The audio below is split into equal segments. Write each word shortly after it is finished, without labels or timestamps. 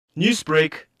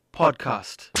Newsbreak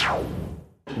Podcast.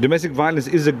 Domestic violence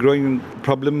is a growing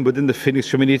problem within the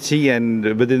Phoenix community and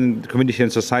within the community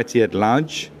and society at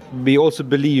large. We also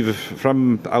believe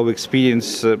from our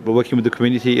experience working with the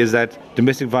community is that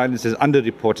domestic violence is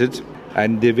underreported,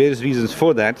 and there are various reasons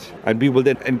for that. And we will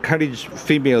then encourage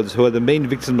females who are the main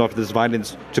victims of this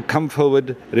violence to come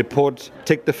forward, report,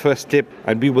 take the first step,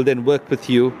 and we will then work with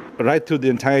you right through the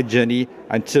entire journey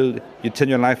until you turn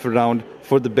your life around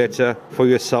for the better, for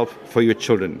yourself, for your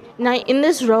children. Now, in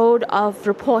this road of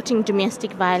reporting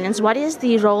domestic violence, what is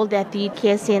the role that the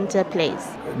care centre plays?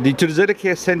 The Thuthuzela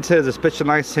Care Centre is a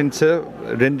specialized centre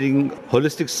rendering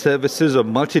holistic services or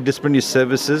multidisciplinary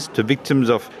services to victims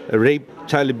of rape,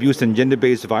 child abuse and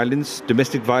gender-based violence.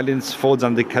 Domestic violence falls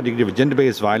under the category of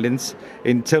gender-based violence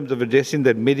in terms of addressing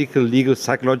their medical, legal,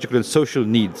 psychological and social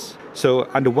needs. So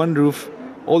under one roof,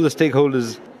 all the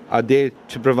stakeholders are there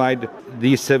to provide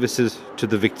these services to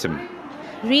the victim.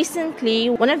 Recently,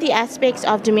 one of the aspects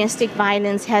of domestic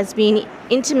violence has been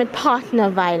intimate partner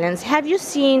violence. Have you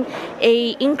seen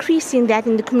an increase in that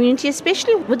in the community,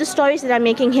 especially with the stories that are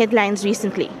making headlines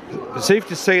recently? Safe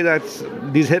to say that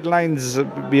these headlines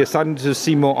we are starting to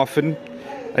see more often.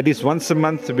 At least once a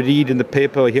month we read in the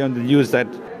paper or hear on the news that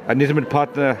an intimate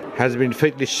partner has been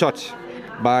fatally shot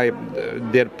by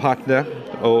their partner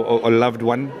or loved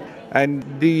one. And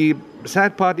the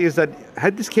sad part is that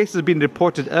had these cases been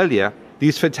reported earlier,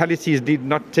 these fatalities did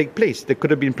not take place. They could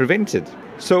have been prevented.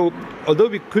 So although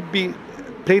we could be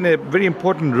playing a very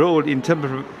important role in terms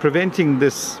of preventing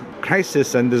this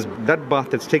crisis and this bloodbath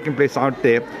that's taking place out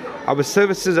there, our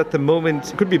services at the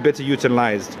moment could be better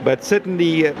utilized. But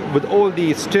certainly with all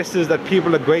the stresses that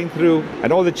people are going through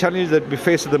and all the challenges that we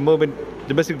face at the moment,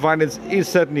 domestic violence is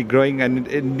certainly growing and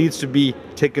it needs to be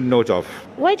taken note of.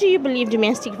 Why do you believe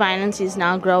domestic violence is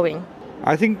now growing?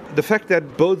 I think the fact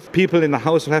that both people in the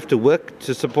house will have to work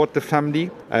to support the family,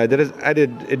 that has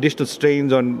added additional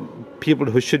strains on people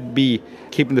who should be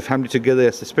keeping the family together,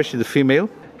 especially the female.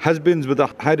 Husbands with a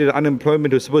high rate of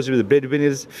unemployment who are supposed to be the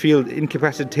breadwinners feel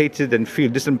incapacitated and feel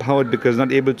disempowered because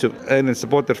not able to earn and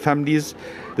support their families.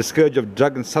 The scourge of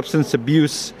drug and substance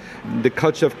abuse, the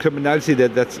culture of criminality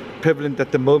that's prevalent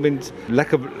at the moment,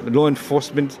 lack of law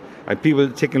enforcement and people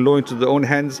taking law into their own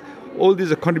hands. All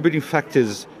these are contributing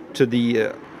factors to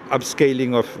the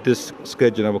upscaling of this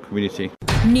scourge in our community.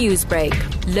 Newsbreak,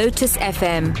 Lotus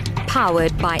FM,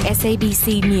 powered by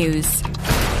SABC News.